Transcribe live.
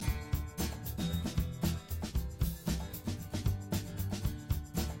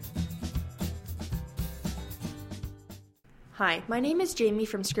Hi, my name is Jamie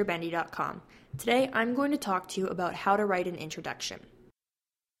from Scribendi.com. Today I'm going to talk to you about how to write an introduction.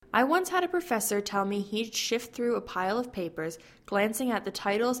 I once had a professor tell me he'd shift through a pile of papers, glancing at the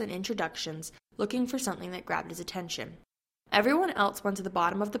titles and introductions, looking for something that grabbed his attention. Everyone else went to the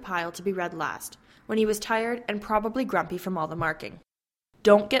bottom of the pile to be read last, when he was tired and probably grumpy from all the marking.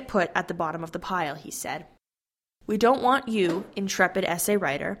 "Don't get put at the bottom of the pile," he said. We don't want you, intrepid essay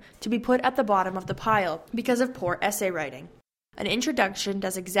writer, to be put at the bottom of the pile because of poor essay writing. An introduction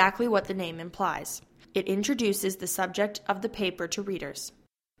does exactly what the name implies. It introduces the subject of the paper to readers.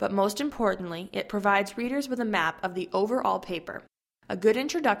 But most importantly, it provides readers with a map of the overall paper. A good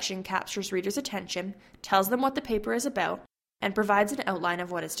introduction captures readers' attention, tells them what the paper is about, and provides an outline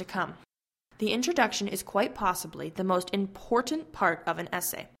of what is to come. The introduction is quite possibly the most important part of an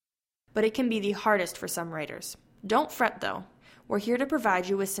essay, but it can be the hardest for some writers. Don't fret though. We're here to provide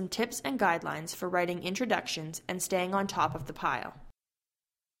you with some tips and guidelines for writing introductions and staying on top of the pile.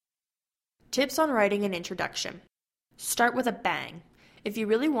 Tips on writing an introduction. Start with a bang. If you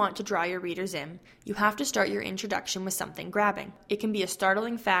really want to draw your readers in, you have to start your introduction with something grabbing. It can be a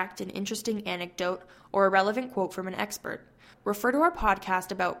startling fact, an interesting anecdote, or a relevant quote from an expert. Refer to our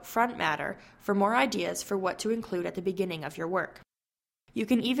podcast about front matter for more ideas for what to include at the beginning of your work. You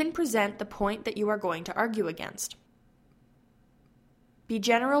can even present the point that you are going to argue against. Be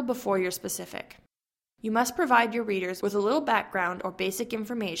general before you're specific. You must provide your readers with a little background or basic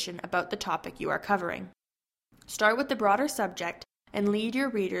information about the topic you are covering. Start with the broader subject and lead your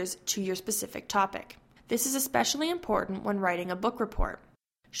readers to your specific topic. This is especially important when writing a book report.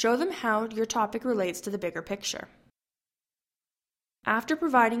 Show them how your topic relates to the bigger picture. After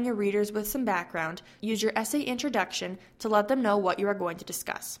providing your readers with some background, use your essay introduction to let them know what you are going to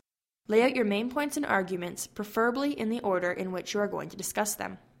discuss. Lay out your main points and arguments, preferably in the order in which you are going to discuss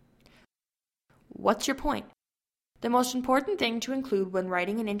them. What's your point? The most important thing to include when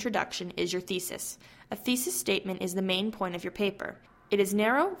writing an introduction is your thesis. A thesis statement is the main point of your paper. It is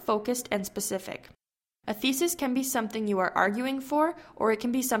narrow, focused, and specific. A thesis can be something you are arguing for, or it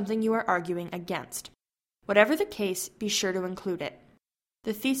can be something you are arguing against. Whatever the case, be sure to include it.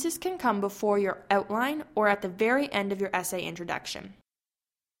 The thesis can come before your outline or at the very end of your essay introduction.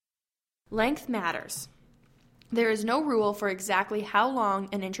 Length matters. There is no rule for exactly how long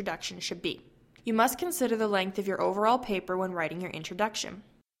an introduction should be. You must consider the length of your overall paper when writing your introduction.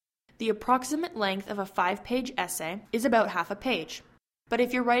 The approximate length of a 5-page essay is about half a page. But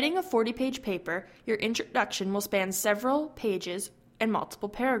if you're writing a 40-page paper, your introduction will span several pages and multiple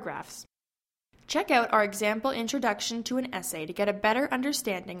paragraphs. Check out our example introduction to an essay to get a better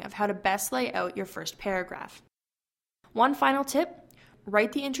understanding of how to best lay out your first paragraph. One final tip: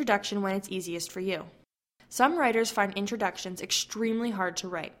 write the introduction when it's easiest for you. Some writers find introductions extremely hard to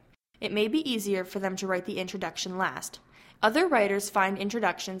write. It may be easier for them to write the introduction last. Other writers find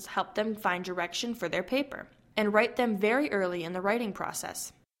introductions help them find direction for their paper and write them very early in the writing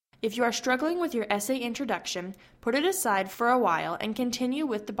process. If you are struggling with your essay introduction, put it aside for a while and continue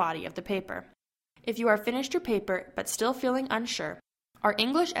with the body of the paper. If you are finished your paper but still feeling unsure, our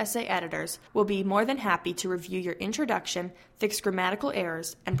English essay editors will be more than happy to review your introduction, fix grammatical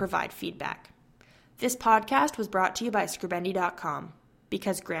errors, and provide feedback. This podcast was brought to you by Scribendi.com,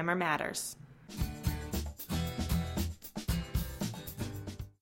 because grammar matters.